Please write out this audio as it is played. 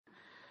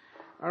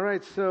All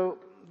right, so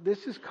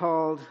this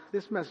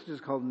message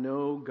is called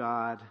Know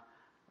God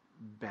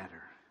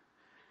Better.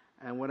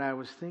 And what I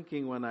was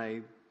thinking when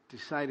I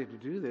decided to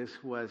do this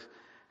was,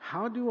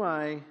 how do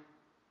I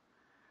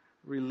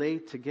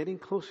relate to getting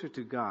closer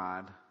to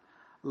God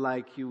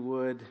like you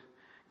would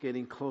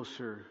getting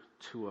closer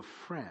to a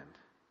friend?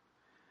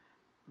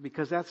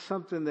 Because that's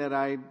something that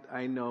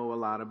I know a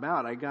lot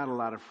about. I got a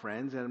lot of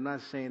friends, and I'm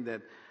not saying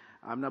that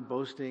I'm not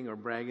boasting or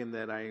bragging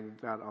that I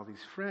got all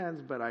these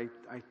friends, but I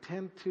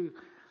tend to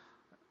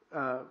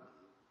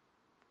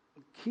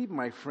keep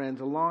my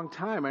friends a long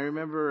time. I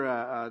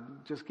remember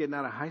just getting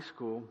out of high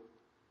school,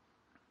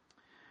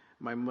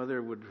 my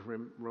mother would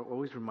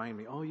always remind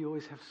me, "Oh, you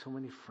always have so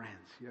many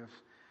friends.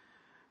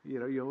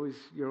 You're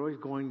always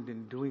going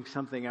and doing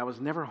something." I was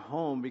never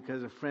home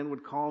because a friend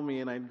would call me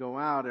and I'd go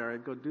out or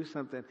I'd go do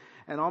something.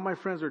 And all my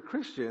friends were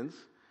Christians,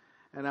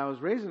 and I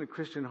was raised in a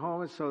Christian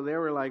home, and so they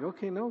were like,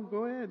 "Okay, no,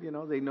 go ahead."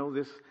 They know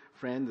this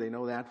friend, they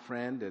know that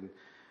friend, and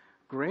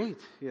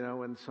great,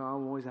 and so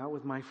I'm always out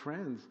with my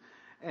friends.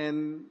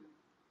 And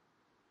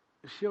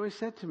she always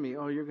said to me,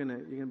 "Oh, you're gonna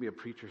be a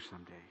preacher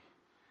someday."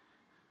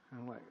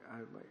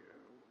 I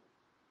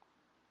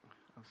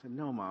said,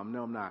 "No, Mom,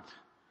 no, I'm not."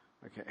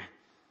 Okay,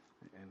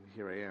 and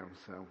here I am.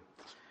 So,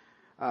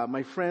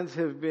 my friends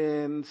have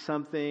been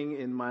something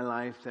in my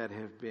life that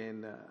have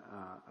been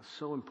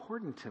so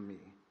important to me,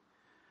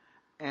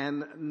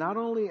 and not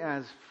only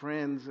as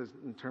friends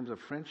in terms of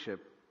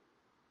friendship,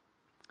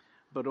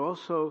 but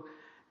also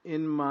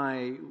in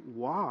my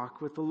walk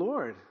with the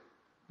Lord.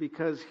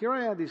 Because here I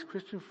had these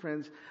Christian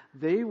friends,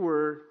 they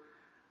were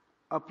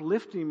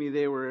uplifting me,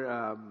 they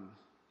were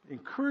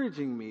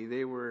encouraging me,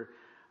 they were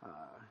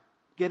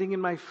getting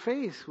in my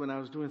face when I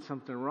was doing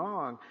something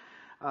wrong.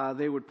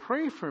 They would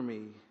pray for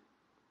me.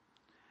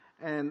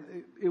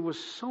 And it was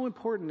so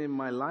important in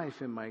my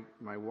life, in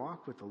my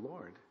walk with the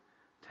Lord,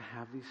 to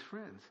have these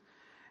friends.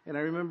 And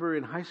I remember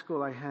in high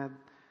school I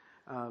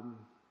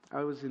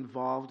was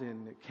involved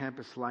in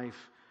Campus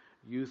Life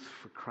Youth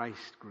for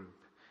Christ group.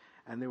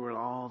 And there were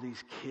all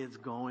these kids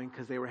going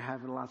because they were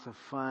having lots of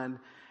fun,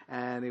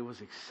 and it was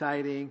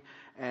exciting.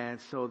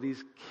 And so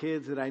these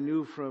kids that I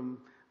knew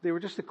they were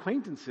just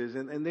acquaintances,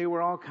 and they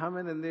were all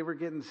coming and they were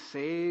getting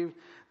saved.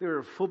 They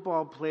were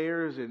football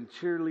players and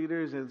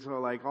cheerleaders, and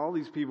so all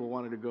these people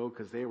wanted to go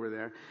because they were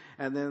there.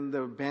 And then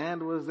the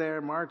band was there,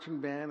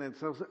 marching band, and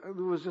so it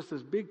was just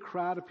this big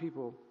crowd of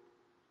people.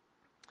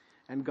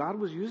 And God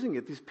was using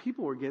it. These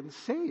people were getting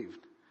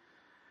saved.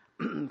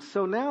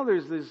 So now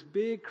there's this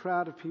big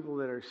crowd of people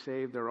that are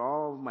saved. They're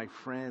all my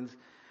friends.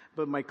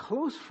 But my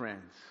close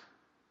friends,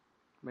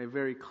 my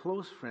very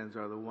close friends,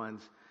 are the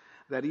ones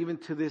that even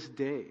to this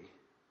day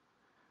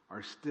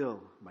are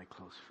still my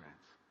close friends.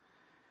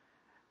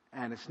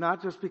 And it's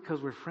not just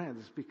because we're friends.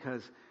 It's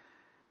because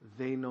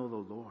they know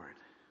the Lord.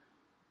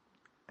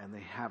 And they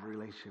have a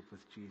relationship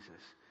with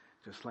Jesus,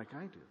 just like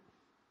I do.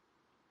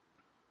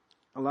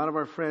 A lot of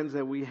our friends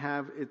that we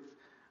have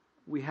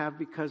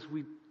because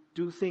we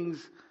do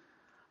things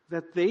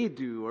that they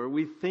do, or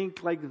we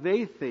think like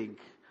they think,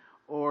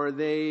 or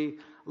they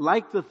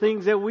like the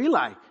things that we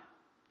like,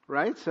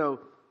 right?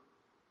 So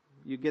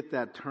you get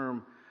that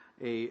term,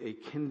 a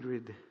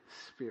kindred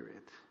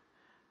spirit.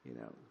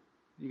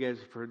 You guys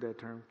have heard that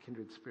term,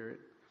 kindred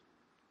spirit?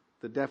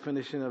 The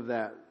definition of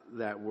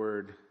that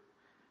word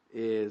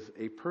is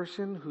a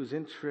person whose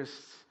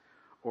interests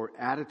or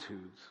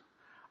attitudes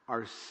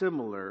are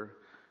similar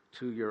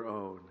to your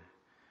own.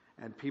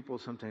 And people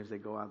sometimes they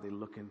go out, they're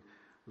looking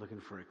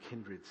for a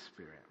kindred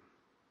spirit,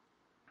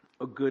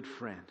 a good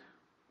friend.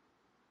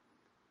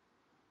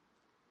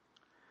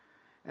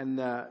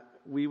 And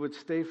we would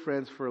stay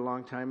friends for a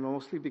long time,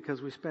 mostly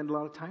because we spend a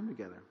lot of time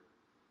together.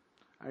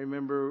 I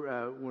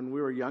remember when we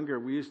were younger,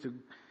 we used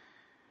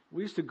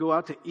to go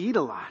out to eat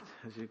a lot,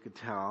 as you could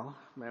tell.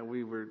 Man,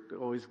 we were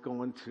always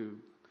going to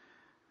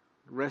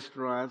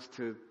restaurants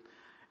to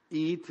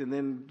eat, and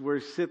then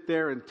we'd sit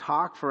there and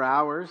talk for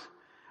hours.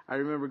 I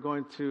remember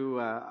going to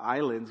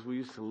Islands. We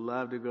used to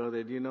love to go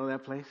there. Do you know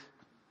that place?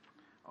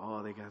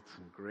 Oh, they got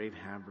some great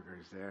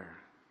hamburgers there.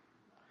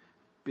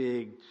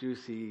 Big,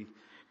 juicy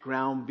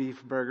ground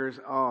beef burgers.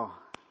 Oh,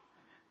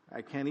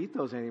 I can't eat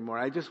those anymore.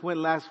 I just went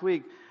last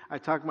week. I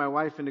talked my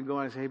wife into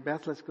going. I said, "Hey,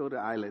 Beth, let's go to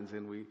Islands."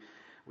 And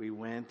we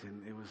went,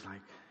 and it was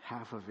like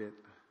half of it.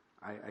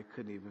 I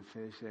couldn't even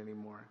finish it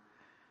anymore.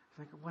 It's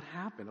like, what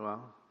happened?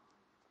 Well,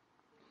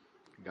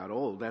 I got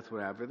old. That's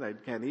what happened. I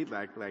can't eat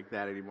like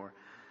that anymore.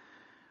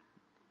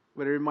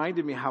 But it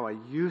reminded me how I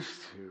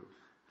used to,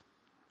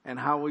 and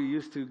how we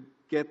used to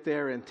get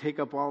there and take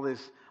up all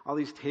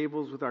these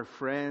tables with our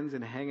friends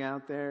and hang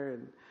out there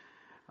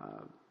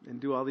and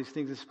do all these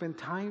things and spend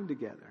time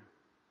together.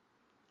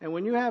 And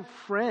when you have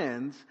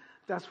friends,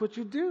 that's what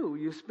you do.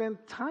 You spend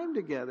time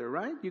together,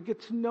 right? You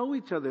get to know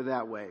each other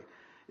that way.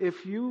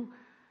 If you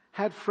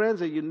had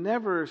friends that you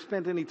never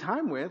spent any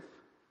time with,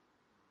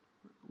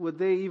 would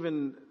they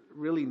even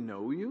really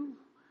know you?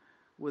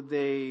 Would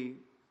they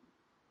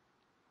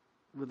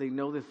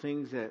know the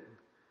things that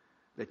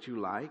you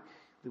like?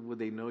 Would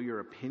they know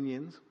your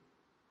opinions?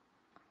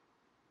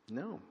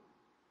 No.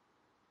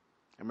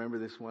 I remember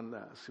this one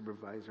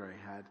supervisor I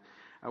had.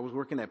 I was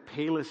working at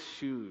Payless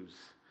Shoes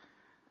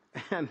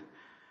and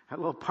had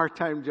a little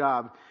part-time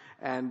job.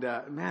 And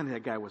man,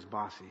 that guy was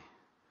bossy.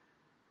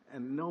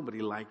 And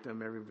nobody liked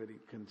him. Everybody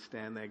couldn't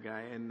stand that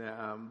guy. And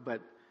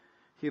but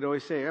he'd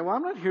always say, well,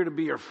 I'm not here to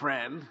be your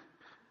friend.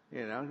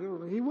 You know,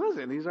 he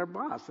wasn't. He's our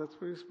boss. That's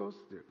what he's supposed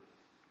to do.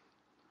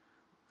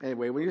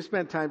 Anyway, when you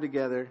spend time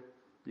together,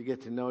 you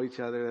get to know each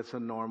other. That's a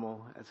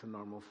normal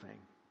thing.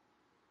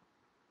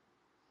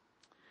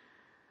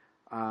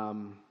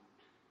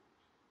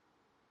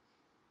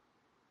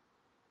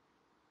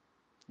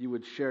 You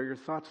would share your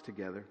thoughts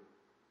together.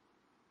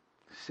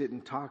 Sit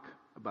and talk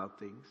about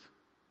things.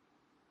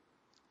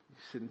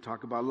 Sit and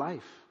talk about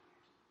life.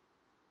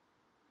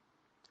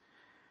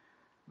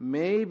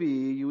 Maybe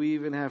you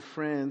even have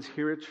friends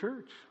here at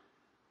church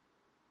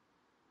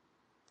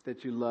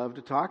that you love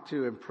to talk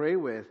to and pray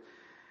with.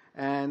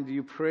 And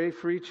you pray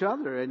for each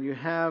other. And you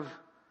have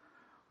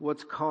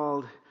what's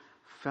called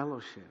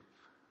fellowship.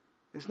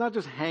 It's not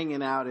just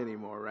hanging out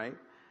anymore, right?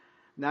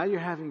 Now you're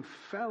having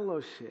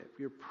fellowship.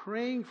 You're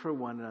praying for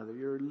one another.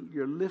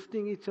 You're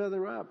lifting each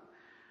other up.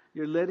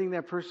 You're letting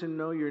that person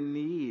know your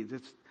needs.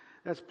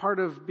 That's part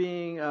of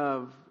being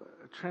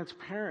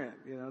transparent,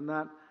 you know,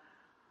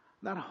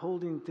 not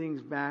holding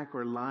things back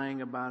or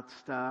lying about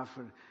stuff.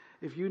 And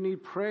if you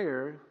need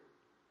prayer,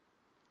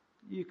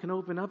 you can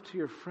open up to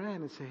your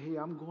friend and say, hey,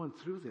 I'm going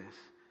through this.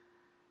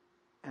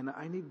 And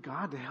I need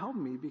God to help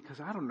me because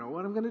I don't know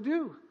what I'm going to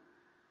do.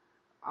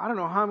 I don't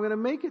know how I'm going to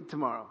make it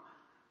tomorrow.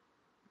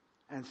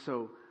 And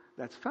so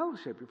that's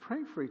fellowship. You're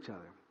praying for each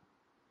other.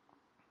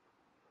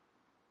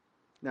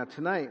 Now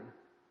tonight,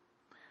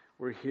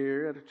 we're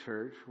here at a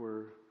church.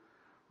 We're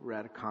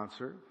at a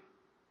concert.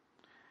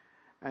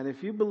 And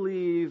if you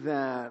believe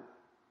that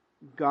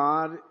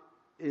God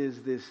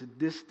is this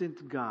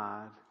distant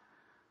God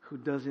who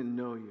doesn't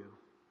know you,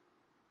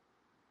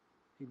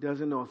 He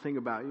doesn't know a thing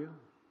about you,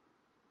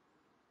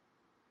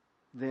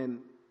 then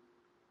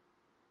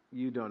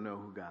you don't know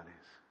who God is.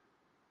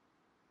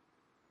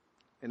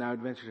 And I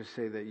would venture to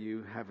say that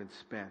you haven't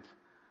spent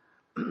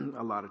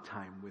a lot of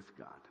time with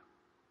God.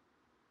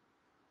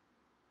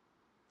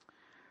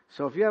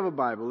 So if you have a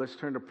Bible, let's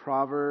turn to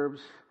Proverbs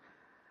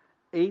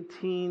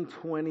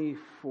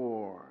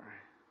 18:24.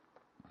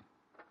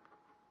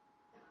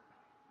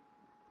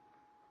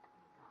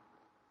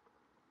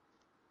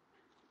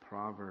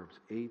 Proverbs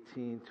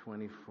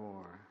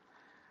 18:24.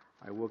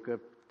 I woke up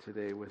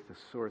today with a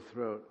sore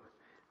throat,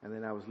 and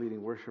then I was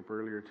leading worship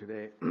earlier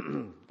today.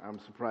 I'm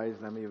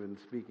surprised I'm even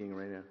speaking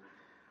right now.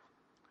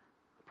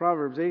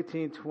 Proverbs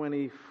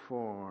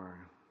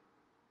 18:24.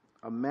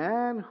 A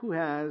man who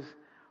has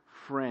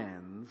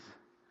friends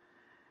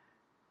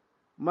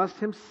must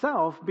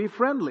himself be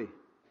friendly.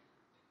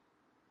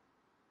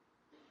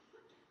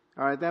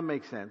 All right, that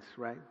makes sense,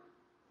 right?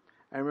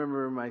 I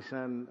remember my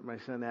son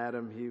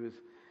Adam,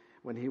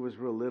 when he was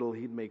real little,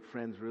 he'd make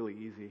friends really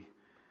easy.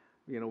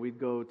 You know, we'd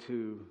go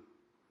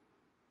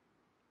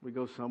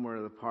somewhere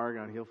to the park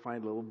and he'll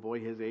find a little boy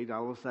his age.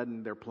 All of a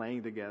sudden they're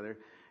playing together.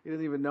 He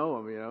doesn't even know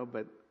him, you know,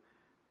 but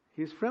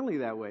he's friendly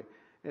that way.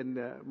 And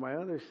my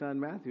other son,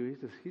 Matthew,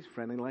 he's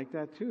friendly like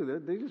that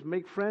too. They just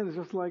make friends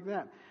just like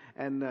that.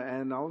 And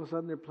all of a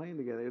sudden they're playing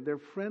together. They're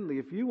friendly.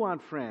 If you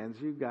want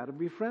friends, you've got to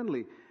be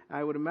friendly.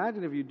 I would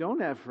imagine if you don't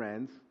have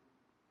friends,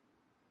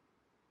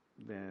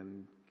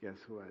 then guess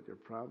what? You're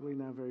probably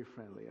not very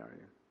friendly, are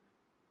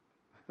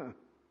you?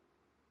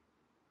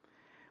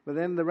 But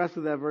then the rest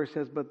of that verse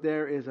says, but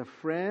there is a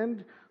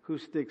friend who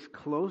sticks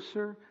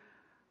closer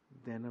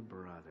than a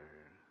brother.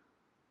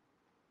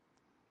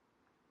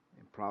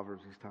 In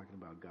Proverbs, he's talking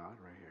about God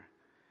right here.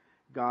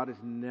 God is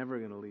never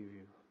going to leave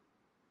you.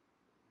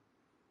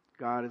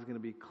 God is going to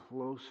be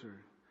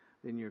closer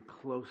than your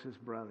closest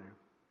brother.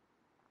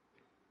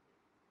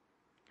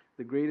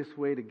 The greatest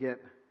way to get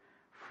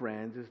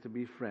friends is to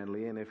be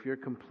friendly. And if you're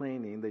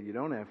complaining that you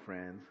don't have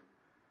friends,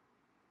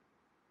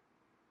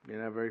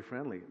 you're not very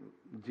friendly.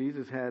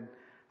 Jesus had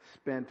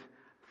spent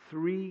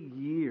 3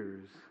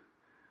 years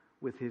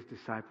with his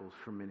disciples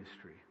for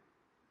ministry.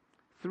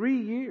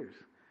 3 years.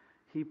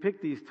 He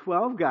picked these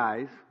 12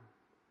 guys,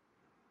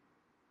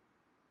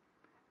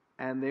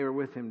 and they were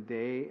with him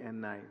day and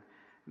night.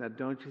 Now,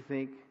 don't you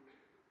think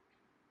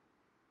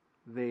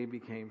they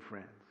became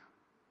friends?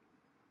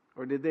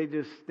 Or did they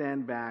just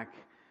stand back,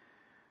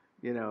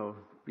 you know,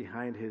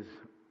 behind his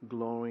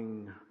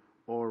glowing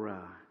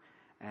aura,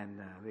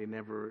 and they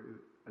never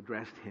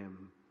addressed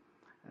him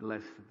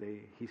unless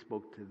he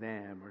spoke to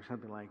them or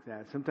something like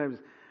that?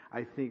 Sometimes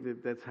I think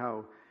that's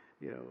how,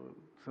 you know,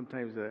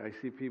 sometimes I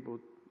see people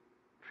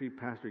treat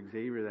Pastor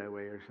Xavier that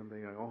way or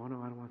something. Like, oh,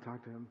 no, I don't want to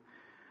talk to him.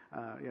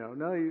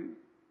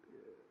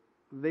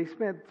 They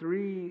spent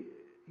 3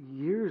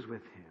 years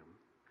with him.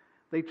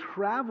 They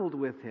traveled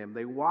with him.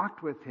 They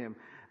walked with him.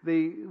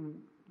 They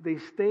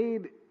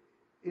stayed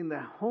in the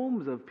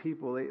homes of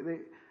people.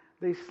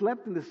 They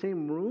slept in the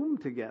same room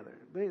together.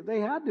 They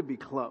had to be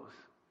close.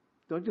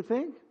 Don't you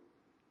think?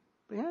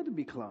 They had to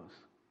be close.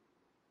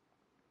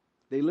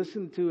 They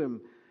listened to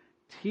him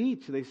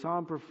teach. They saw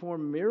him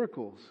perform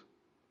miracles.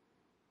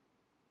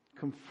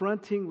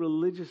 confronting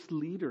religious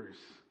leaders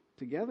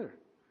together.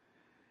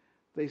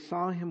 They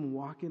saw him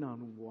walking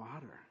on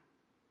water.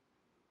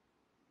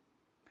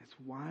 That's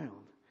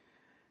wild.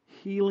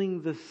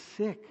 Healing the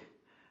sick.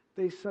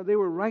 They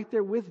were right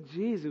there with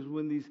Jesus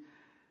when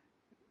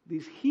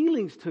these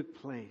healings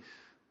took place.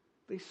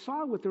 They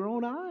saw it with their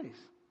own eyes.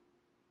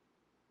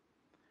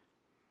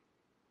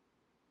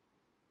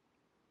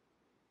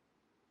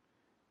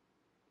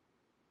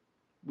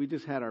 We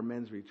just had our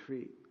men's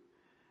retreat,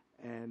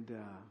 and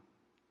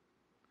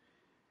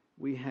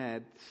we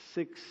had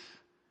 6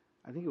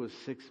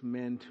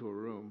 men to a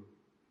room.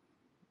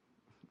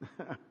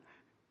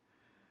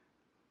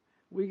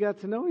 We got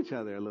to know each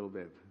other a little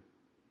bit.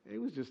 It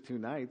was just 2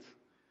 nights.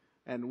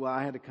 And well,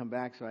 I had to come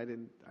back, so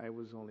I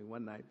was only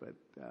 1 night, but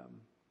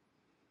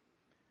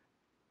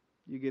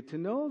you get to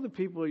know the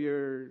people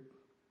you're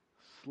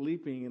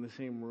sleeping in the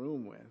same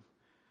room with.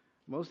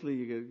 Mostly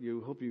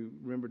you hope you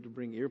remember to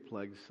bring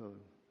earplugs so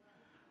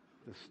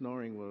the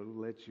snoring will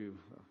let you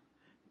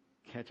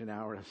catch an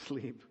hour of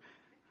sleep.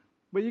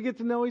 But you get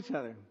to know each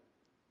other.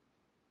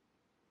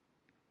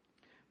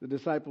 The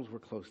disciples were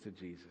close to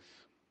Jesus.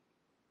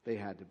 They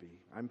had to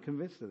be. I'm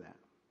convinced of that.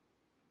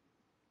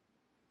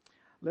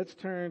 Let's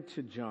turn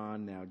to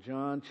John now.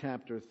 John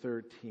chapter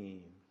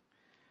 13.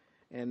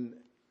 And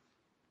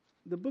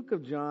the book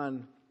of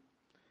John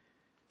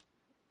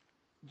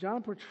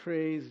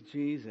portrays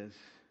Jesus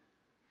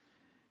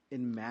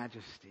in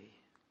majesty.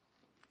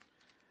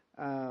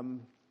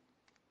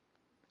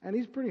 And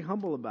he's pretty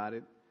humble about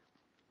it.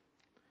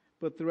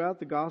 But throughout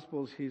the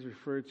Gospels, he's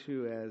referred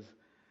to as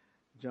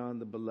John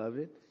the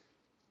Beloved,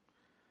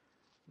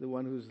 the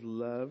one who's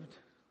loved.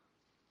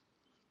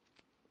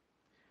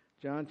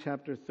 John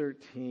chapter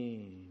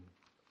 13.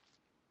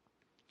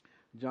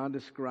 John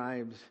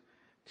describes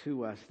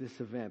to us this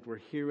event. We're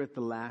here at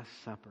the Last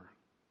Supper.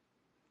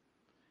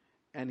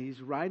 And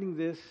he's writing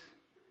this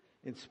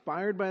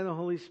inspired by the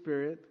Holy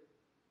Spirit.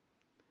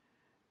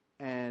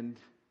 And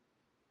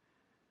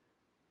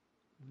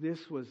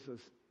this was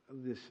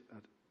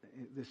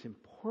this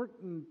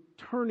important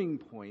turning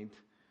point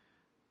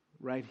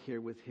right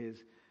here with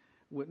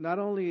not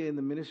only in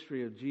the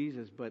ministry of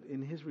Jesus, but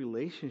in his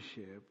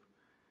relationship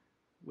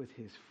with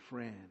his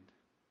friend.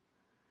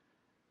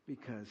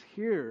 Because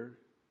here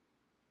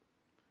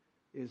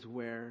is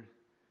where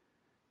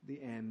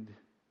the end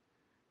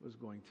was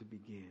going to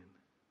begin.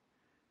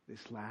 This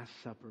Last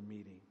Supper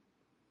meeting.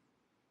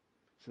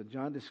 So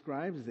John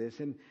describes this,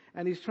 and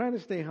he's trying to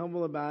stay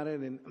humble about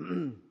it,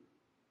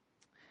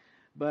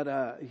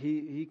 but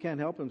he can't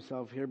help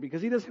himself here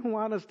because he doesn't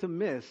want us to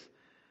miss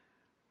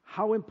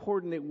how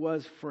important it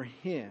was for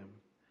him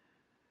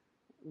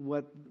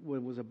what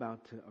was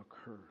about to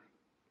occur.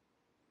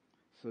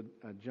 So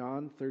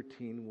John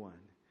 13:1.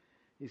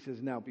 He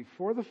says, "Now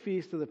before the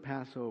feast of the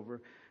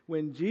Passover,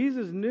 when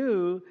Jesus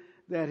knew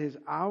that his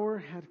hour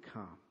had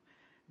come,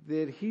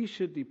 that he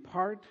should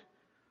depart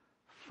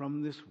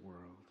from this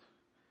world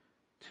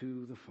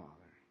to the Father,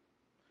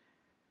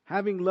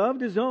 having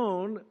loved his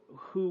own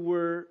who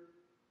were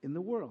in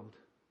the world."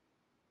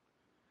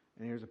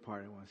 And here's a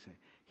part I want to say.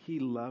 He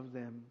loved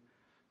them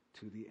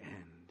to the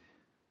end.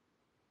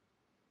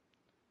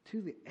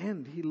 To the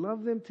end. He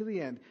loved them to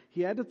the end.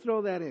 He had to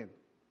throw that in.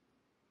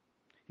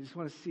 He just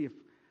wanted to see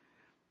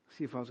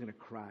if I was going to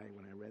cry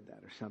when I read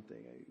that or something.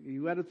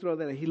 You had to throw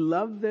that in. He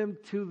loved them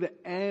to the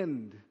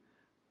end.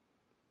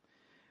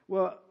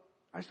 Well,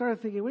 I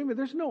started thinking, wait a minute,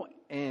 there's no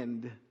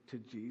end to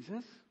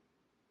Jesus.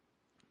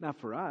 Not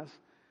for us.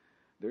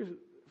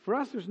 For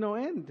us, there's no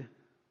end.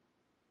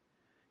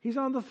 He's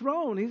on the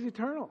throne. He's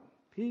eternal.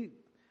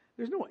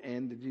 There's no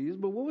end to Jesus.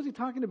 But what was he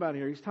talking about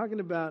here? He's talking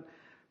about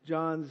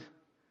John's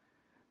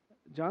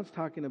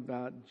talking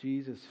about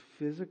Jesus'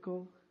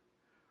 physical,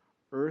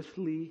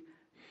 earthly,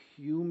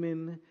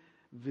 human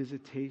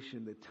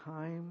visitation. The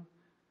time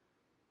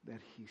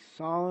that he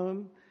saw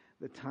him,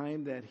 the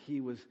time that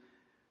he was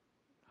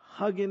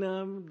hugging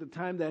him, the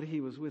time that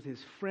he was with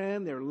his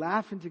friend. They were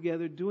laughing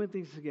together, doing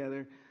things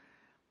together.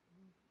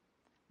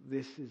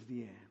 This is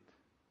the end.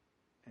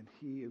 And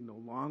he no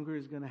longer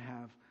is going to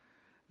have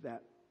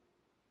that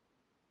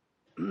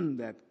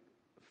that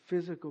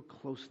physical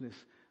closeness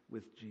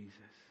with Jesus.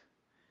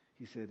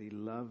 He said he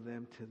loved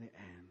them to the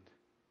end.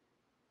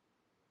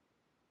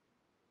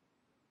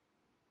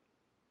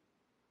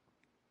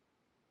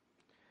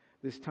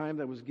 This time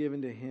that was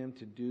given to him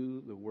to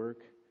do the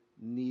work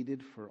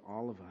needed for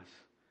all of us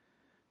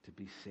to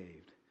be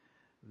saved.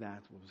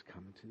 That's what was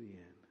coming to the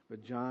end.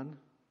 But John,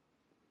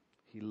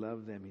 he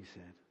loved them, he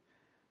said.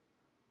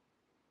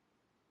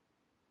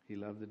 He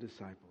loved the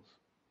disciples.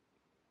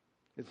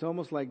 It's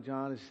almost like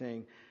John is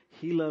saying,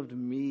 he loved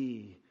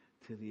me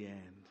to the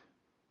end.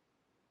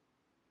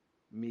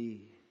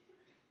 Me.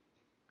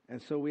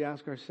 And so we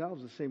ask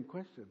ourselves the same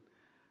question.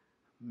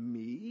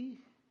 Me?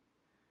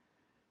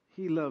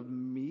 He loved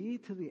me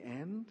to the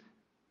end?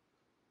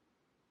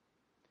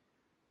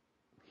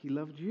 He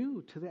loved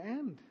you to the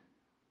end.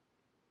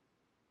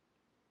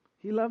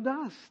 He loved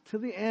us to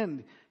the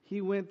end. He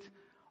went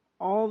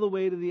all the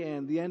way to the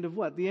end. The end of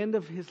what? The end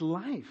of his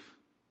life.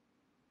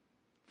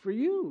 for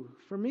you,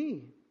 for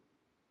me.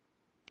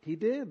 He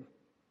did.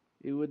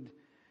 It would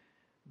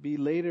be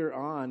later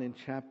on in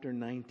chapter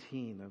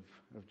 19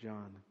 of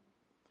John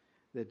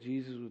that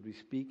Jesus would be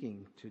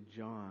speaking to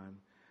John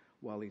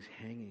while he's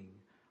hanging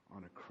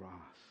on a cross.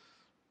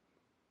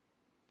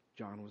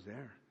 John was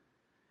there.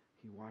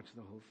 He watched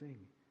the whole thing.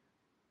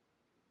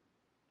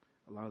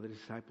 A lot of the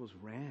disciples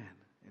ran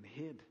and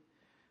hid.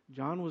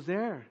 John was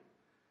there.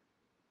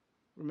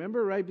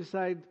 Remember, right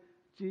beside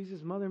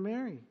Jesus' mother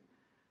Mary.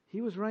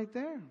 He was right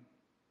there.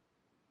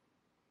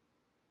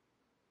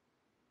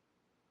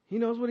 He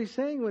knows what he's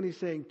saying when he's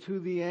saying, to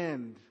the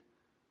end.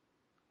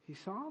 He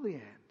saw the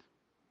end.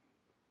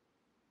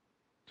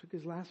 Took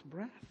his last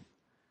breath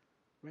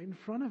right in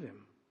front of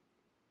him.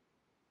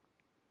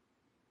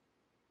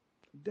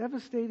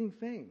 Devastating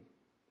thing.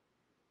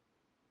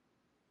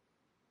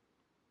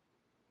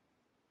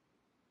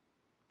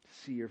 To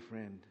see your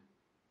friend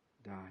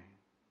die.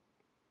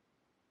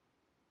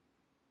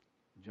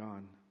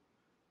 John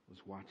was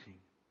watching,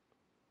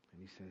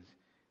 and he says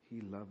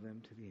he loved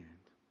them to the end.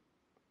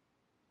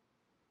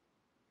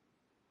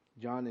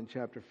 John in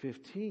chapter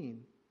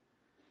 15,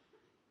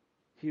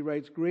 he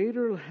writes,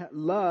 greater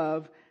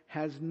love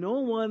has no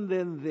one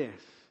than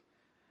this,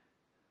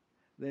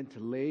 than to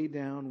lay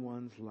down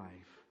one's life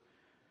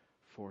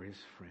for his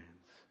friends.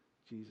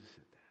 Jesus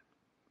said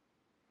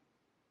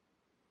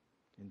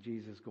that. And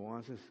Jesus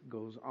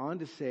goes on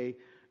to say,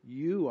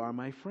 you are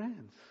my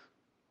friends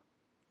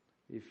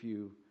if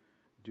you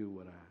do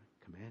what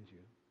I command you.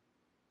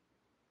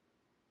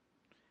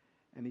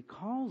 And he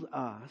calls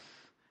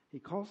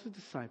the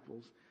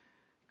disciples,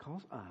 he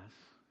calls us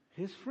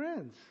his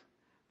friends,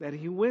 that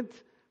he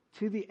went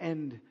to the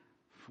end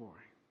for.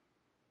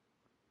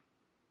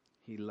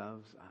 He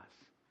loves us.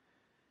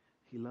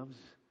 He loves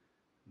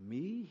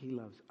me. He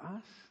loves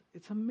us.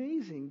 It's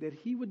amazing that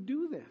he would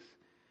do this,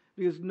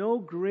 because no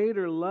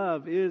greater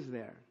love is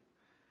there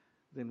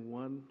than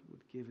one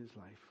would give his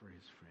life for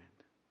his friend.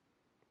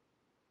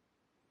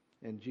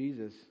 And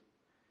Jesus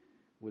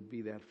would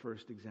be that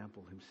first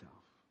example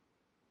himself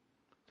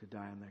to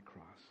die on that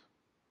cross.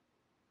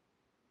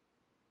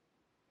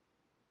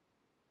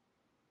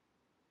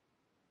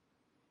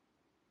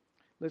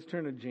 Let's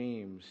turn to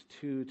James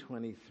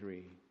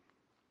 2:23.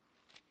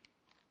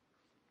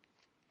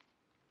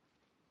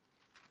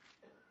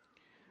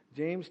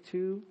 James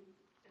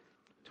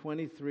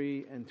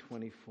 2:23 and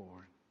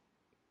 24.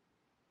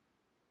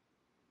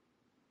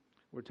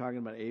 We're talking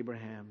about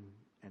Abraham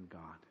and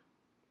God.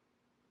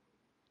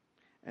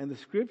 And the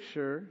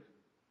scripture,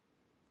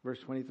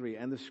 verse 23,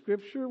 and the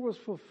scripture was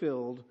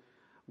fulfilled,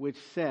 which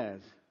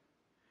says,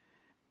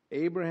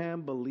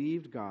 Abraham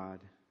believed God,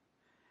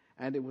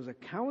 and it was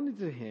accounted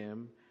to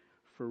him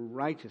for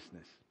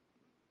righteousness.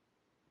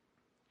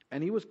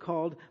 And he was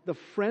called the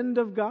friend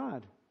of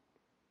God.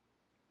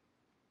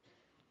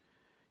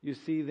 You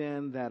see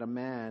then that a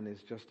man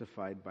is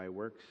justified by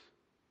works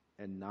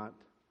and not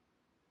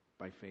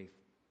by faith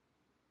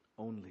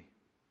only.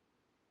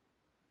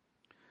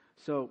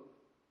 So,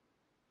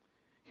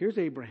 here's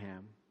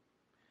Abraham.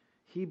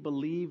 He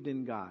believed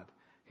in God.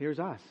 Here's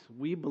us.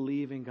 We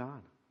believe in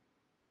God.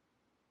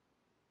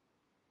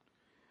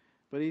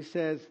 But he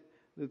says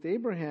that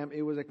Abraham,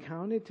 it was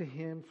accounted to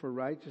him for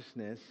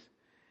righteousness,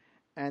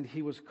 and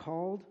he was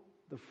called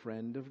the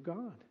friend of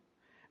God.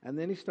 And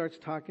then he starts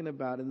talking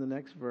about, in the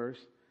next verse,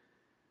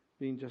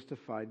 being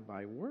justified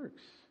by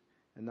works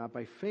and not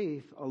by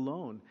faith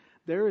alone.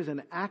 There is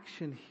an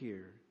action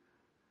here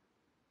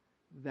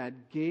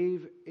that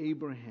gave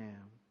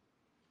Abraham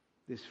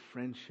this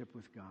friendship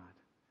with God.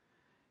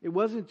 It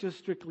wasn't just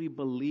strictly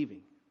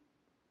believing.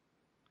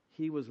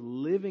 He was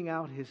living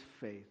out his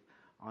faith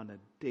on a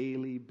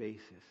daily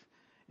basis.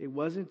 It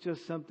wasn't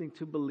just something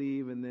to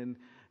believe and then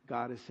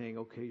God is saying,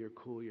 okay, you're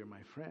cool, you're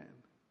my friend.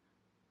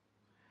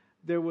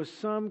 There was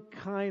some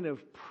kind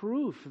of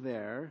proof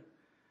there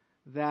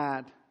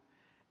that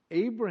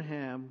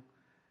Abraham's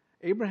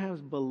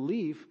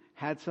belief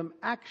had some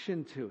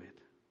action to it.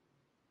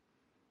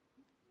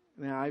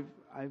 Now,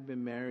 I've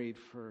been married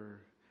for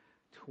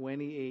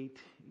 28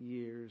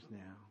 years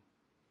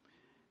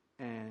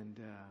now. And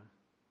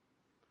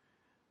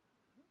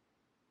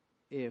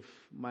if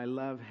my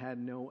love had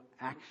no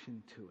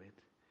action to it,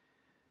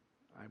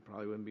 I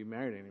probably wouldn't be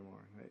married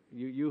anymore.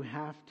 You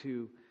have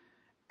to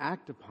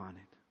act upon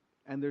it.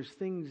 And there's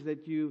things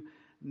that you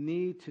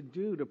need to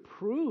do to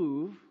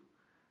prove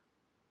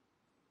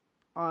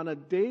on a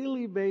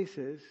daily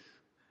basis.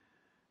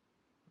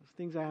 There's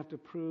things I have to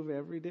prove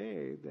every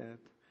day to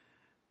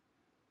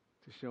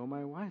show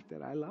my wife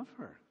that I love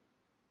her.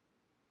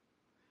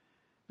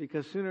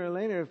 Because sooner or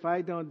later, if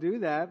I don't do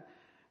that,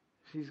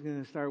 she's going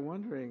to start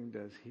wondering,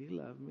 does he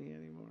love me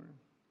anymore?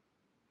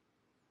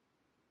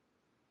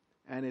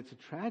 And it's a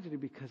tragedy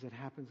because it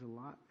happens a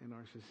lot in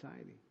our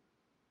society.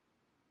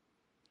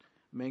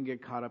 Men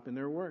get caught up in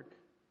their work.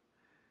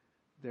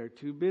 They're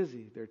too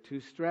busy. They're too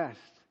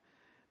stressed.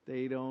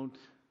 They don't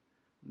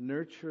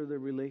nurture the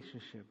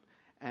relationship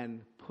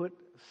and put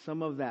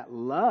some of that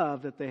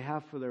love that they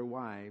have for their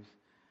wives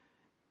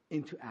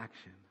into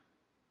action.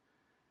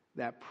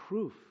 that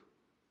proof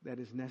that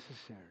is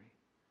necessary.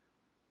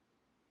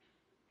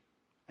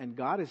 And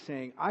God is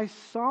saying, I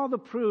saw the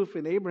proof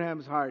in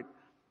Abraham's heart.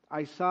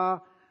 I saw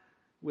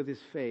with his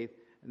faith,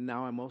 and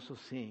now I'm also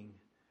seeing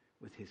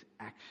with his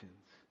actions.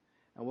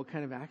 And what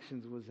kind of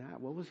actions was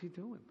that? What was he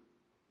doing?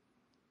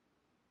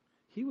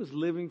 He was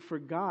living for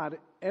God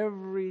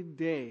every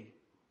day.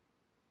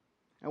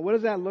 And what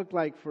does that look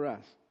like for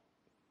us?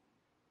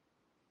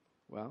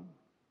 Well,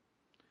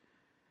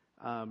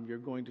 you're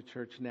going to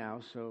church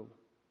now,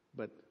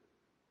 but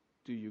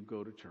do you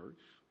go to church?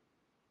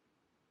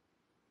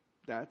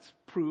 That's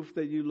proof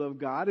that you love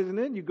God, isn't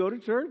it? You go to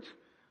church.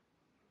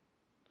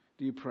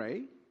 Do you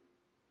pray?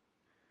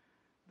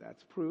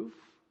 That's proof.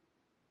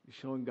 You're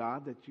showing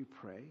God that you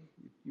pray.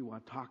 You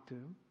want to talk to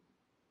Him.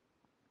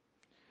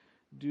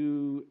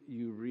 Do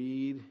you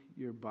read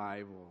your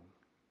Bible?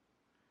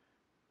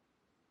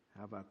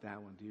 How about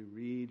that one? Do you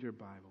read your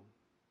Bible?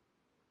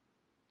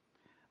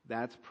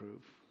 That's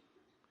proof.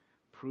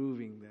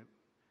 Proving that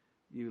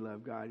you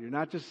love God. You're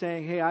not just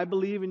saying, hey, I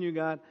believe in you,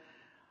 God.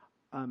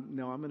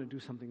 No, I'm going to do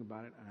something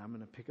about it, and I'm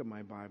going to pick up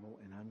my Bible,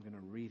 and I'm going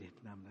to read it,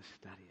 and I'm going to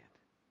study it.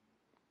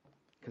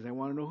 Because I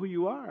want to know who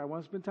you are. I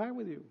want to spend time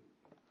with you.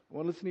 I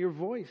want to listen to your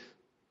voice.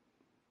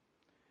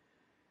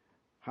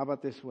 How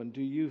about this one?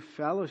 Do you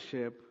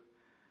fellowship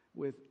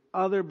with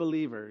other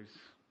believers?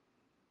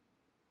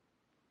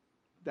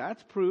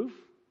 That's proof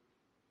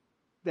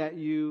that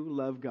you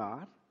love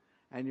God,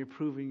 and you're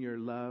proving your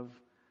love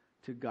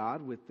to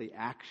God with the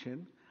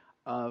action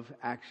of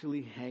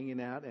actually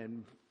hanging out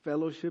and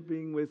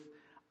fellowshipping with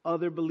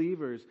other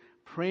believers,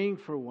 praying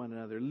for one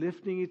another,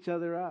 lifting each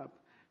other up,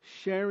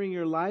 sharing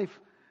your life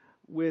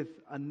with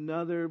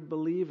another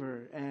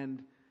believer,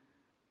 and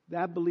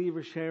that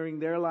believer sharing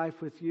their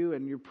life with you,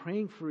 and you're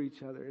praying for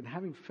each other and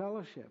having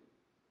fellowship.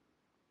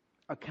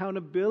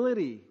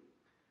 Accountability.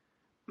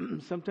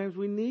 Sometimes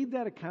we need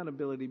that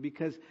accountability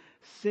because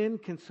sin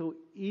can so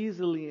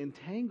easily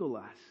entangle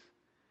us.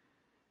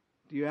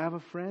 Do you have a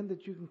friend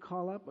that you can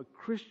call up, a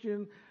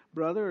Christian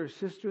brother or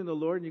sister in the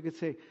Lord, and you could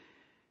say,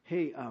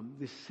 hey,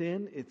 this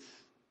sin,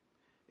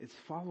 it's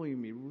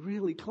following me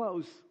really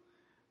close,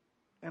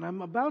 and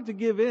I'm about to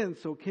give in,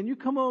 so can you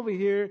come over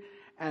here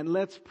and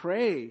let's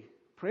pray?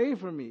 Pray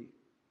for me.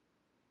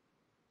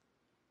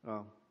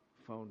 Well,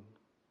 phone,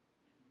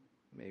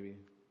 maybe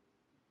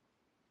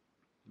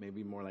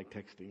more like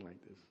texting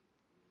like this.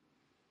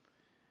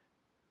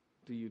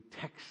 Do you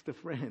text a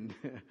friend?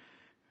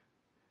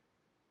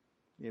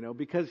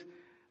 Because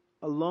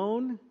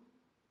alone,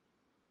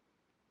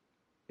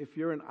 if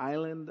you're an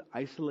island,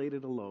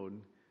 isolated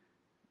alone,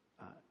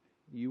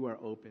 you are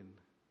open.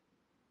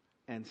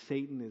 And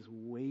Satan is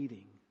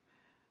waiting.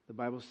 The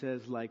Bible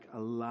says, like a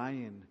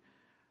lion,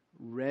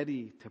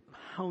 ready to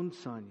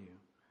pounce on you.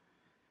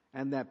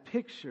 And that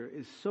picture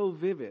is so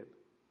vivid.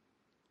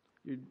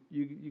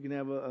 You can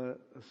have a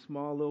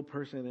small little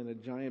person and a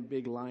giant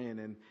big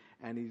lion,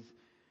 and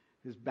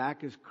his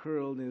back is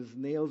curled and his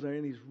nails are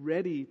in. He's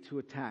ready to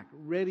attack,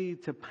 ready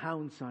to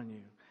pounce on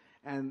you.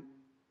 And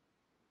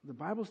the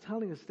Bible's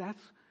telling us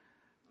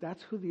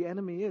that's who the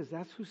enemy is.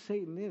 That's who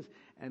Satan is.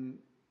 And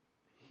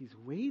he's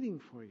waiting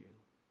for you.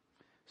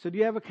 So do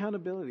you have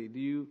accountability? Do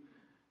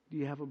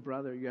you have a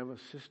brother, you have a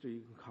sister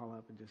you can call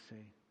up and just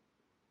say,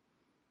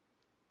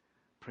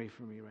 pray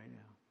for me right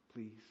now,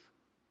 please?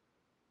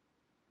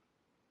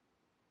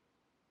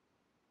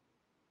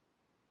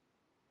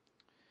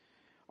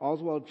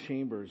 Oswald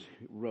Chambers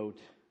wrote,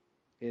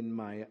 in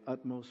my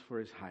utmost for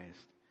his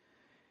highest,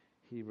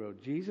 he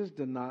wrote, Jesus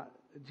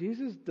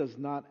does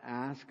not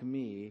ask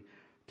me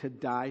to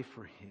die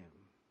for him,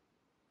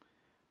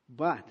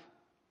 but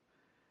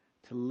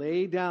to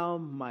lay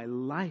down my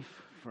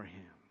life for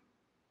him.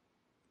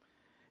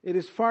 It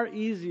is far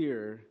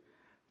easier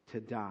to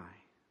die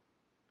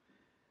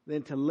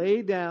than to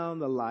lay down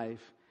the life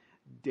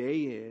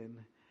day in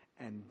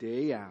and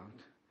day out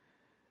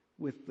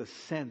with the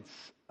sense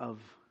of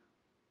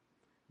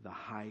the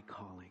high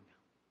calling.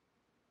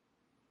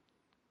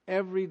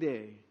 Every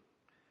day,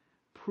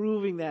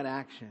 proving that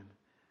action,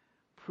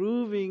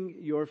 proving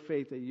your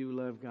faith that you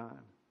love God.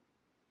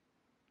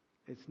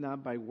 It's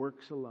not by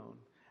works alone,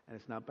 and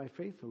it's not by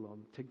faith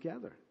alone,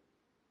 together.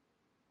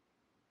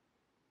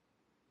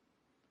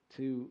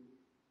 To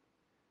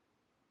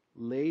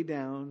lay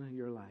down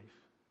your life.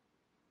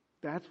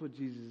 That's what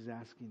Jesus is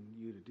asking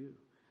you to do.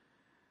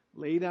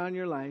 Lay down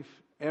your life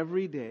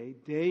every day,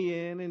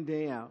 day in and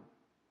day out.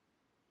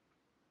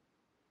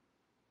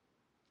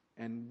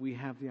 And we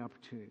have the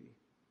opportunity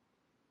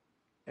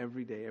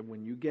every day. And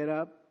when you get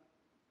up,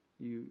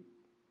 you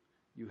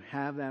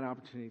have that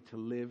opportunity to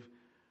live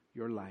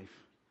your life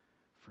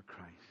for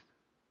Christ.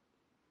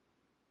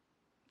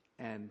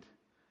 And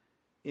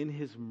in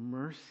His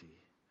mercy,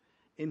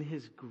 in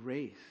His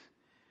grace,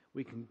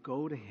 we can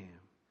go to Him.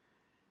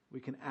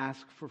 We can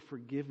ask for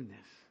forgiveness.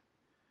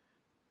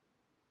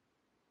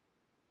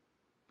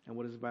 And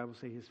what does the Bible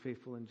say? He's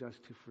faithful and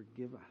just to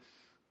forgive us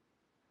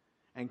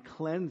and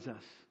cleanse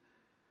us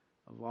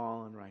of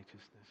all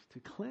unrighteousness. To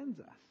cleanse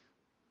us.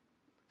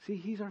 See,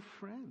 He's our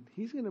friend.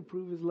 He's going to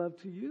prove His love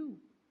to you.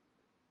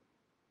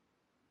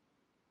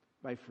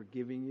 by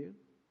forgiving you,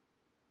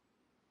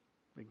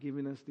 by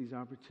giving us these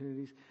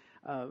opportunities.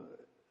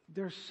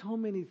 There are so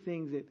many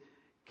things that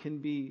can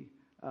be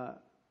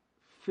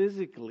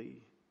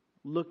physically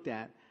looked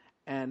at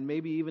and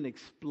maybe even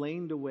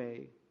explained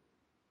away,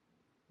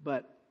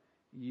 but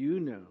you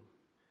know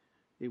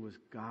it was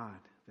God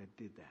that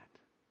did that.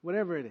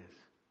 Whatever it is.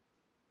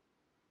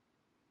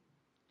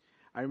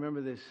 I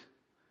remember this.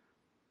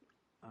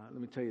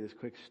 Let me tell you this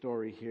quick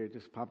story here. It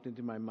just popped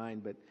into my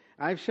mind, but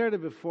I've shared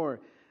it before.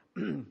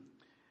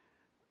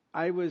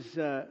 I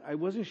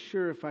wasn't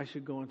sure if I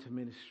should go into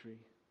ministry.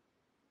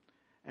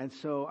 And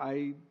so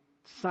I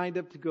signed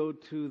up to go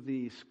to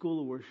the School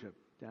of Worship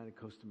down in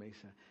Costa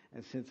Mesa.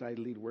 And since I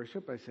lead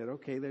worship, I said,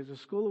 okay, there's a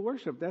School of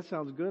Worship. That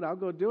sounds good. I'll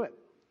go do it.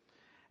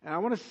 And I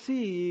want to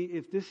see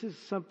if this is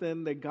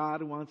something that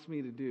God wants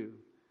me to do.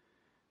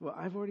 Well,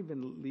 I've already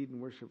been leading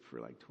worship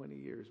for like 20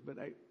 years, but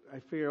I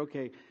figure,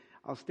 okay,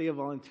 I'll stay a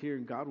volunteer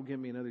and God will give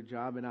me another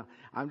job, and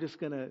I'm just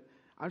gonna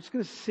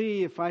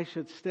see if I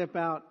should step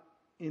out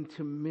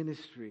into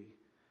ministry.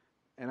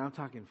 And I'm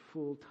talking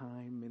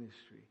full-time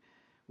ministry,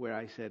 where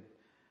I said,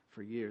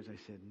 for years, I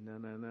said, no,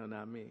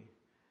 not me.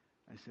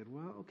 I said,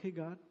 well, okay,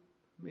 God,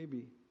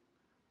 maybe.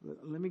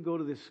 Let me go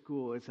to this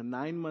school. It's a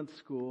 9-month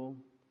school.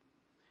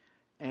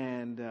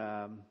 And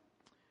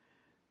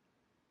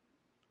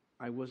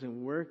I wasn't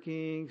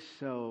working,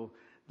 so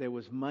there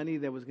was money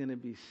that was going to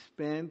be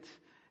spent,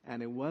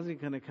 and it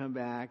wasn't going to come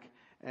back.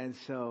 And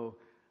so,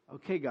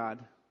 okay, God,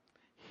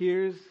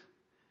 here's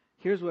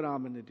what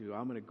I'm going to do.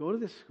 I'm going to go to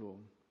this school.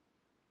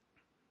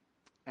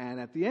 And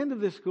at the end of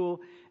this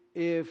school,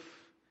 if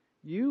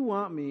you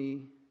want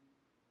me,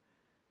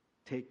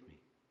 take me.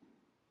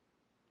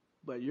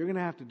 But you're going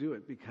to have to do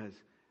it because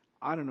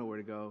I don't know where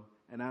to go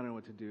and I don't know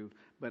what to do.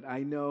 But I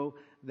know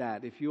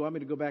that if you want me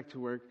to go back to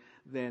work,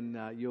 then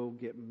you'll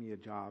get me a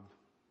job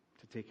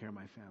to take care of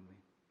my family.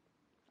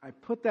 I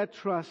put that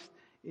trust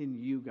in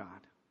you, God.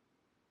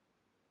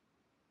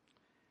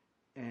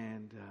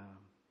 And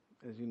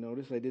as you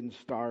notice, I didn't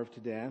starve to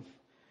death.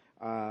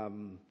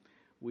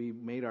 We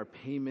made our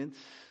payments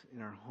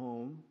in our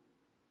home.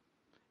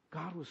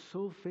 God was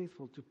so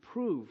faithful to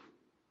prove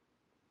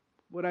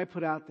what I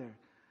put out there,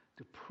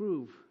 to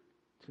prove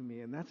to me,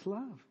 and that's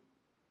love.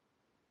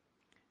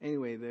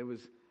 Anyway, there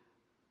was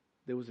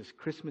this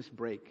Christmas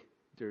break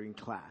during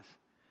class,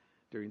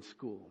 during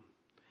school.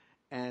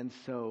 And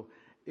so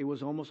it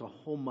was almost a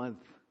whole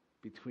month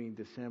between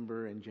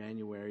December and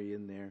January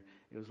in there.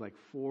 It was like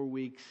 4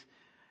 weeks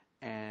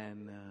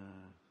and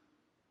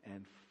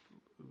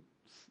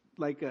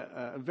like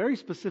a very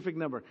specific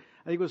number.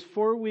 I think it was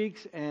 4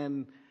 weeks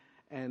and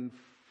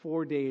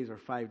 4 days or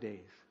 5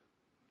 days.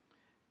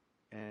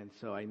 And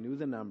so I knew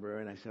the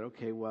number, and I said,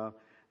 okay, well,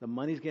 the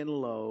money's getting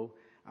low.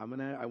 I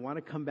want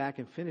to come back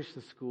and finish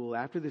the school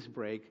after this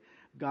break.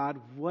 God,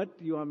 what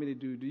do you want me to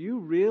do? Do you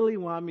really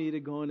want me to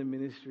go into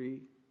ministry?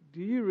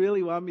 Do you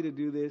really want me to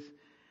do this?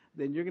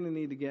 Then you're going to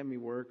need to get me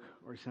work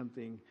or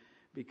something,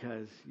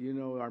 because you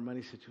know our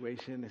money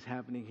situation is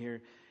happening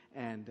here.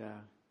 And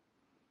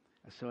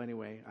so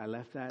anyway, I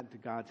left that into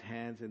God's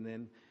hands. And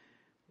then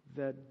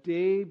the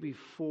day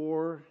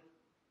before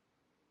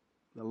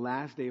the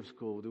last day of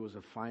school, there was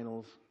a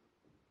finals.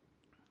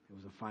 It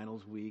was a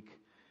finals week.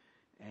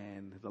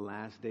 And the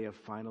last day of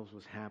finals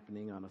was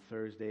happening on a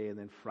Thursday. And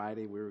then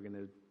Friday, we were going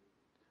to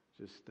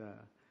just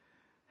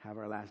have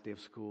our last day of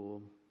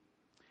school.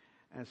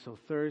 And so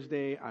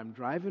Thursday, I'm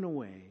driving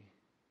away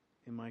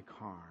in my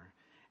car.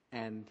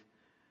 And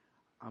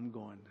I'm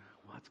going,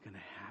 what's going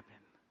to happen?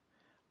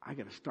 I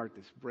got to start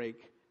this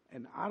break.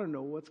 And I don't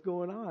know what's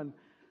going on.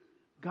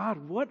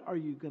 God, what are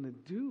you going to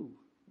do?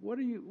 What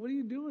are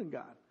you doing,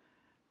 God?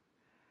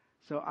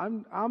 So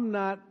I'm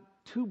not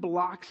 2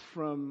 blocks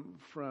from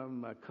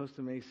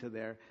Costa Mesa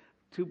there,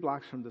 2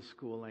 blocks from the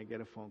school, and I get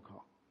a phone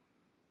call.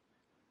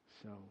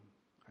 So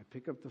I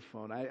pick up the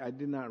phone. I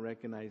did not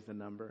recognize the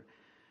number.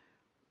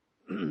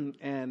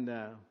 And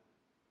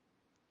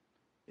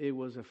it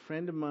was a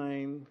friend of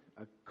mine,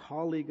 a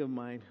colleague of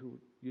mine who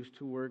used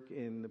to work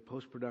in the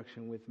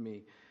post-production with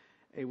me.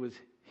 It was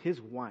his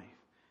wife.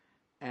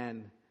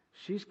 And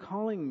she's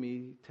calling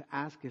me to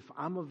ask if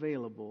I'm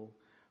available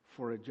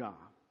for a job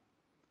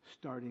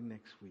starting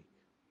next week.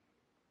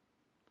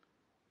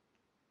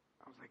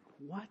 I was like,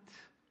 what?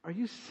 Are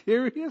you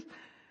serious?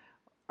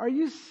 Are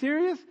you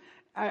serious?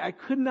 I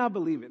could not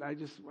believe it. I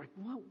just like,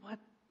 what?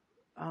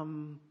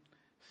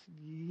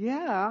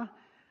 Yeah.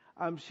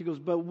 She goes,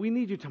 but we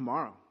need you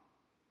tomorrow.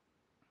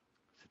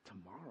 I said,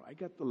 tomorrow? I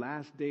got the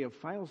last day of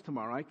finals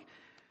tomorrow.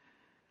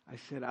 I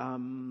said,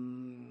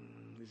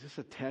 is this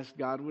a test,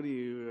 God? What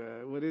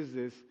is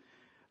this?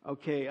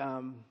 Okay.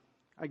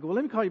 I go, well,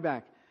 let me call you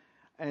back.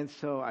 And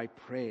so I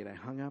prayed. I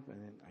hung up and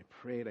then I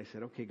prayed. I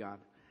said, okay, God.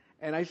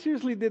 And I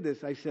seriously did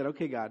this. I said,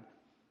 okay, God,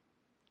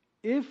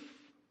 if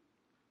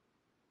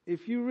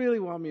you really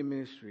want me in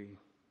ministry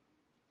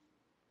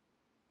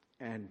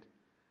and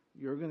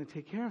you're going to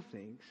take care of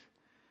things,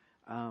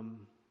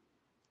 I'm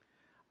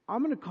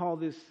going to call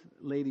this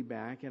lady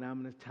back and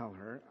I'm going to tell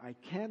her I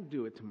can't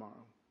do it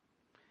tomorrow.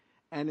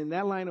 And in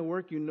that line of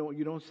work, you know,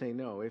 you don't say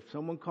no. If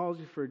someone calls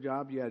you for a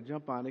job, you got to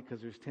jump on it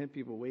because there's 10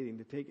 people waiting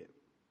to take it.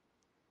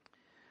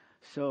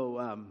 So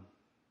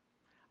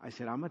I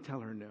said, I'm going to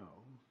tell her no.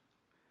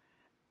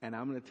 And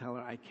I'm going to tell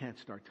her I can't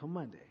start till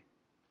Monday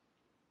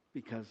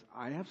because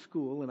I have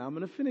school and I'm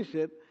going to finish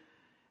it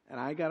and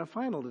I got a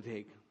final to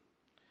take.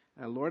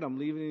 And Lord, I'm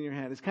leaving it in your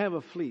hand. It's kind of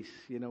a fleece,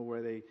 you know,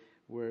 where they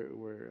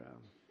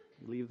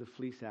leave the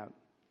fleece out.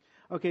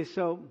 Okay,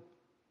 so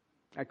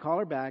I call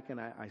her back and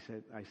I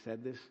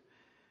said this,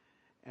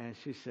 and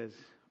she says,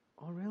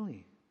 "Oh,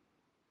 really?"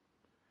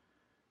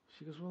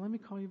 She goes, "Well, let me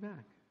call you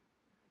back."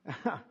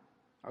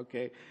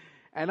 Okay,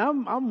 and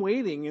I'm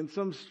waiting in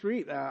some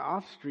street,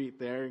 off street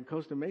there in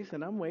Costa Mesa,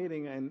 and I'm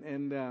waiting,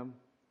 and I'm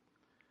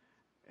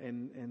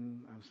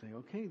saying,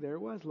 "Okay, there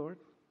it was, Lord.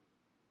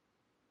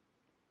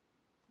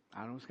 I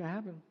don't know what's going to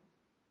happen.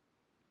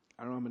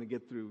 I don't know if I'm going to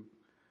get through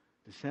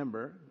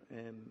December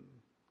and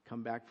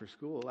come back for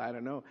school. I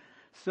don't know."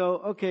 So,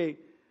 okay,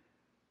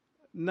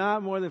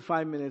 not more than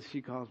 5 minutes, she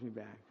calls me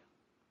back.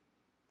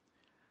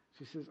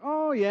 She says,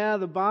 "Oh, yeah,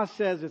 the boss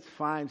says it's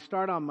fine.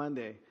 Start on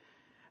Monday."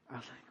 I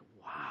was like,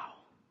 wow.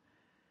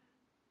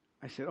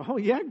 I said, "Oh,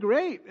 yeah,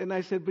 great." And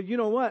I said, "But you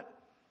know what?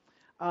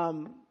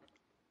 How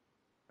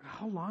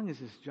long is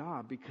this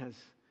job? Because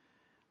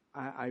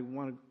I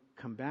want to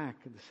come back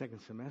in the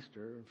second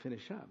semester and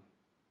finish up."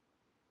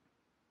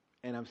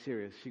 And I'm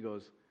serious. She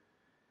goes,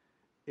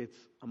 "It's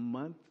a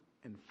month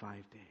and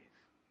 5 days."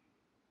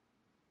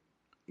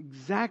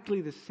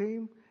 Exactly the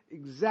same,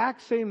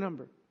 exact same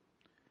number.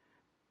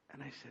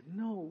 And I said,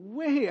 "No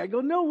way." I go,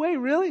 "No way,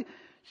 really?"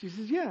 She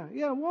says, yeah,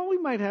 well, we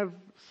might have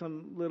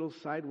some little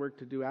side work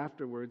to do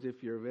afterwards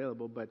if you're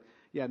available. But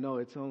yeah, no,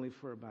 it's only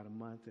for about a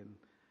month and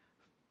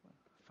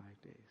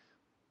 5 days.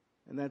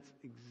 And that's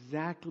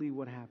exactly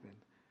what happened.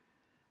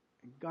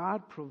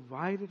 God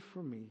provided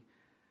for me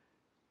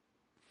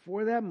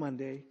for that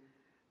Monday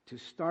to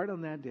start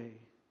on that day.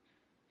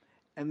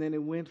 And then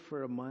it went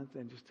for a month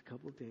and just a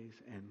couple of days,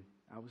 and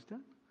I was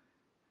done.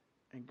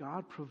 And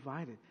God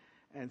provided.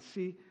 And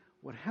see,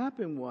 what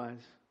happened was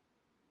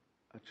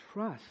a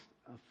trust,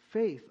 a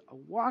faith, a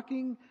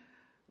walking,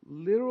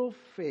 literal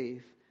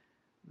faith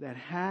that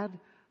had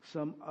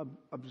some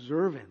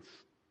observance,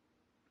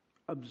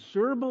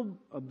 observable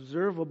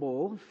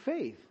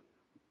faith.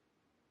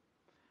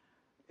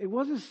 It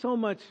wasn't so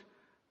much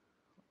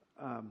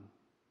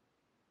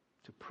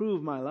to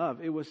prove my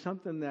love. It was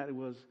something that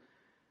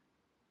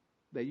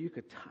you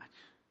could touch,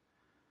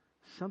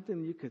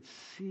 something you could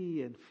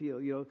see and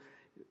feel. You know,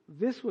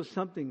 this was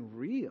something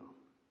real,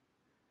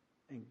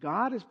 and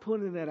God is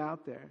putting that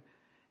out there,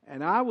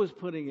 and I was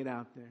putting it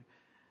out there,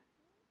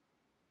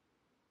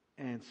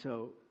 and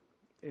so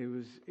it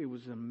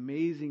was an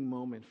amazing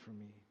moment for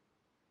me.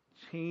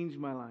 Changed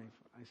my life.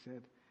 I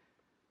said,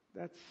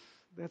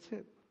 "That's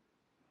it.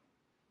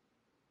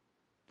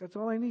 That's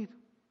all I need.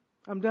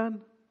 I'm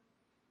done.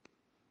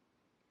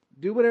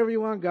 Do whatever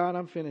you want, God.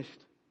 I'm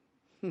finished."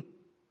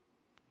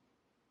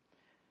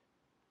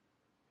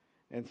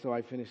 And so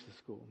I finished the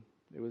school.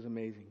 It was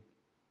amazing.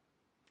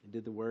 I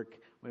did the work,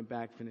 went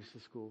back, finished the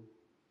school.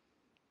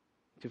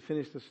 To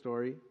finish the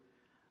story,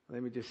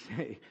 let me just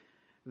say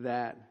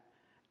that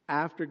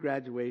after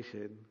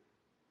graduation,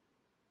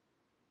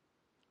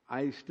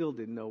 I still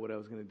didn't know what I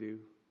was going to do.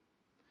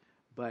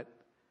 But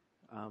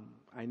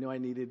I know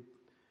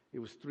it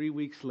was 3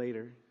 weeks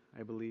later,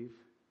 I believe.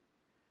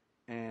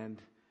 And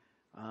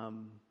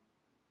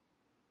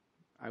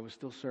I was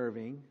still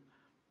serving,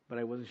 but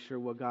I wasn't sure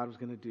what God was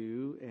going to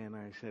do. And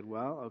I said,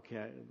 well,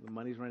 okay, the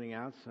money's running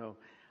out, so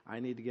I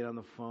need to get on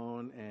the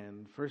phone.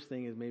 And first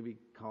thing is maybe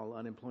call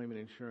unemployment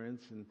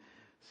insurance and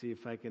see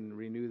if I can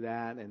renew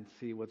that and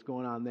see what's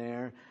going on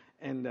there.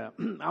 And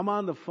I'm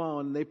on the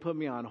phone, and they put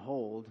me on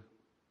hold,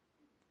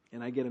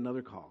 and I get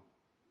another call.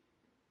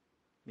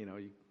 You know,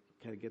 you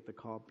kind of get the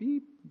call,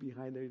 beep,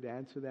 behind there to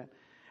answer that.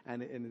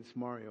 And it's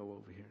Mario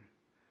over here.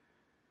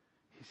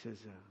 He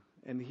says,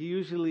 and I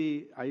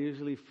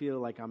usually feel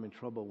like I'm in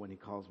trouble when he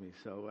calls me.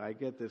 So I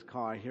get this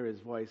call, I hear his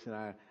voice, and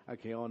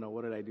oh no,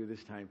 what did I do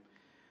this time?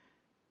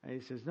 And he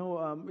says, "No,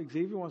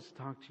 Xavier wants to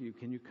talk to you.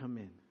 Can you come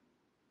in?"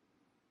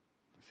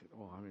 I said,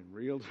 "Oh, I'm in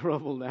real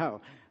trouble now.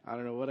 I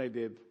don't know what I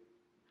did."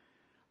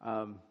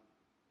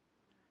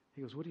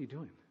 He goes, "What are you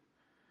doing?"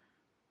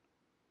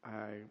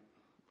 I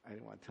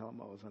didn't want to tell him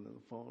I was on the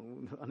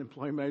phone with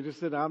unemployment. I just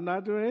said, "I'm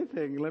not doing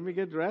anything. Let me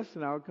get dressed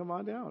and I'll come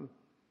on down."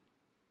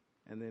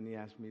 And then he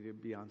asked me to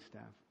be on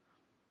staff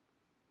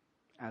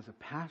as a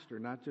pastor,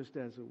 not just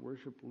as a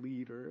worship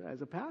leader,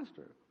 as a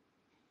pastor.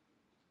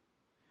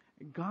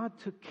 And God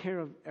took care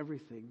of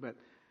everything, but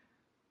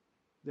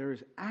there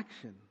is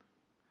action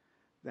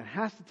that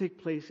has to take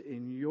place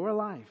in your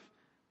life.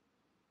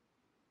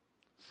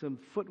 Some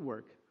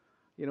footwork.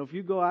 You know, if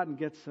you go out and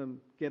get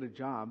a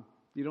job,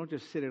 you don't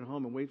just sit at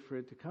home and wait for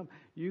it to come.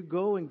 You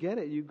go and get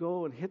it. You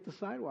go and hit the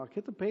sidewalk,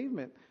 hit the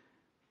pavement,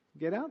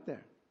 get out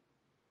there.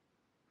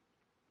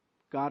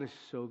 God is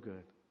so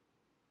good.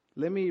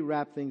 Let me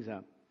wrap things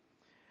up.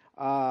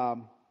 I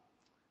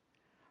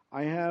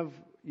have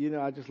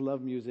I just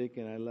love music,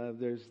 and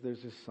there's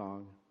this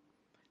song,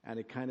 and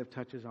it kind of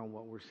touches on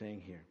what we're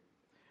saying here.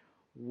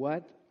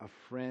 What a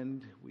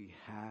friend we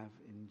have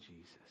in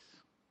Jesus.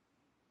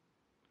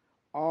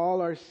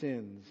 All our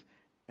sins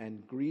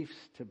and griefs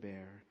to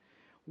bear.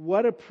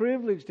 What a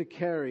privilege to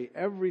carry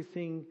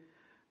everything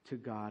to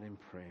God in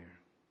prayer.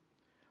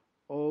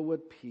 Oh,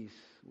 what peace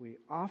we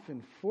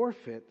often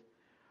forfeit.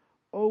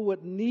 Oh,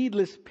 what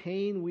needless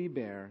pain we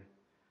bear.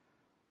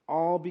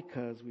 All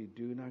because we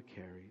do not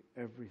carry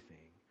everything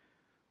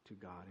to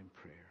God in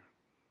prayer.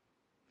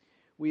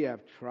 We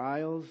have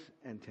trials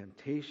and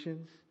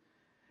temptations.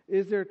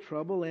 Is there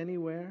trouble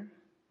anywhere?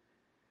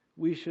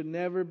 We should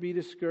never be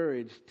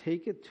discouraged.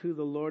 Take it to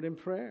the Lord in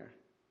prayer.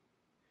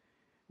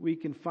 We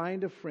can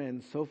find a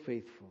friend so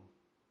faithful.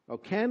 Oh,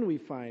 can we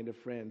find a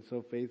friend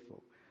so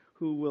faithful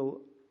who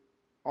will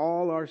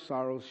all our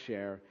sorrows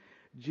share?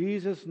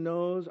 Jesus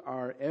knows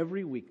our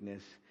every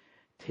weakness.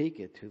 Take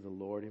it to the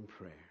Lord in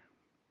prayer.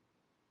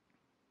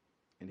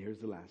 And here's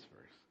the last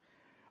verse.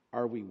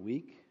 Are we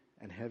weak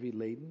and heavy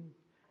laden,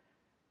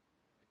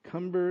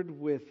 cumbered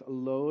with a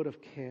load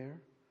of care?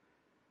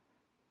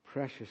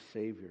 Precious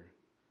Savior,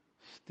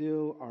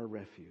 still our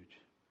refuge.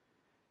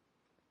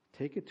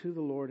 Take it to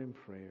the Lord in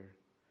prayer.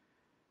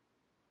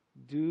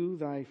 Do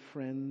thy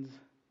friends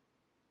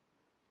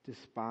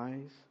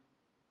despise,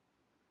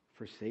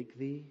 forsake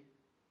thee?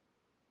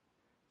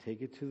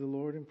 Take it to the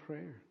Lord in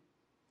prayer.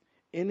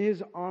 In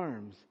his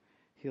arms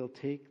he'll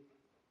take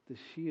the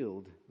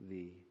shield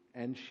thee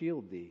and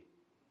shield thee.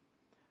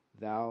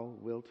 Thou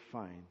wilt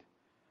find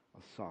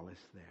a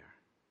solace there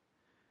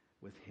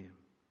with him,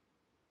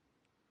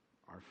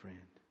 our friend,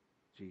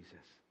 Jesus.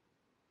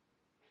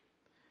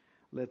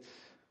 Let's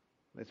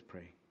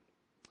pray.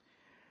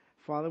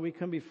 Father, we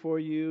come before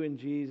you in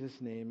Jesus'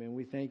 name, and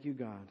we thank you,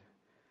 God,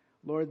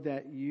 Lord,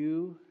 that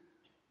you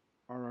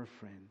are our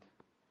friend,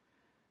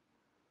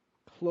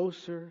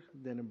 closer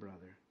than a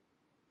brother.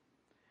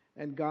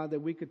 And God, that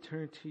we could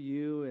turn to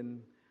you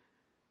and,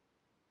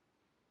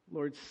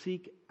 Lord,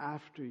 seek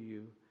after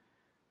you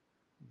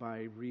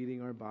by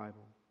reading our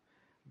Bible,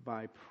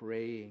 by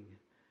praying,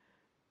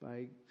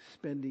 by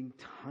spending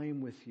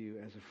time with you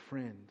as a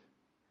friend,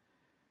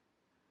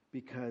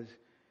 because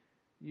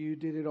you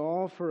did it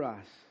all for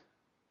us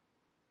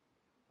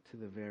to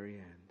the very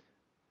end.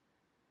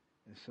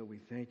 And so we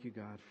thank you,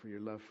 God, for your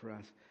love for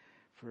us,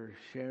 for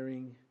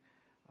sharing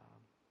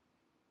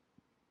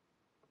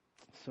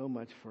so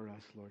much for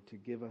us, Lord, to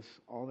give us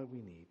all that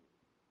we need.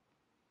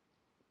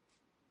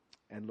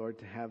 And Lord,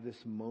 to have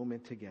this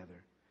moment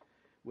together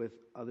with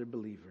other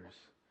believers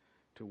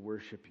to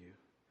worship you,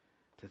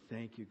 to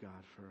thank you,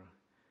 God, for,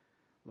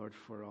 Lord,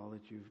 for all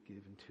that you've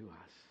given to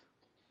us.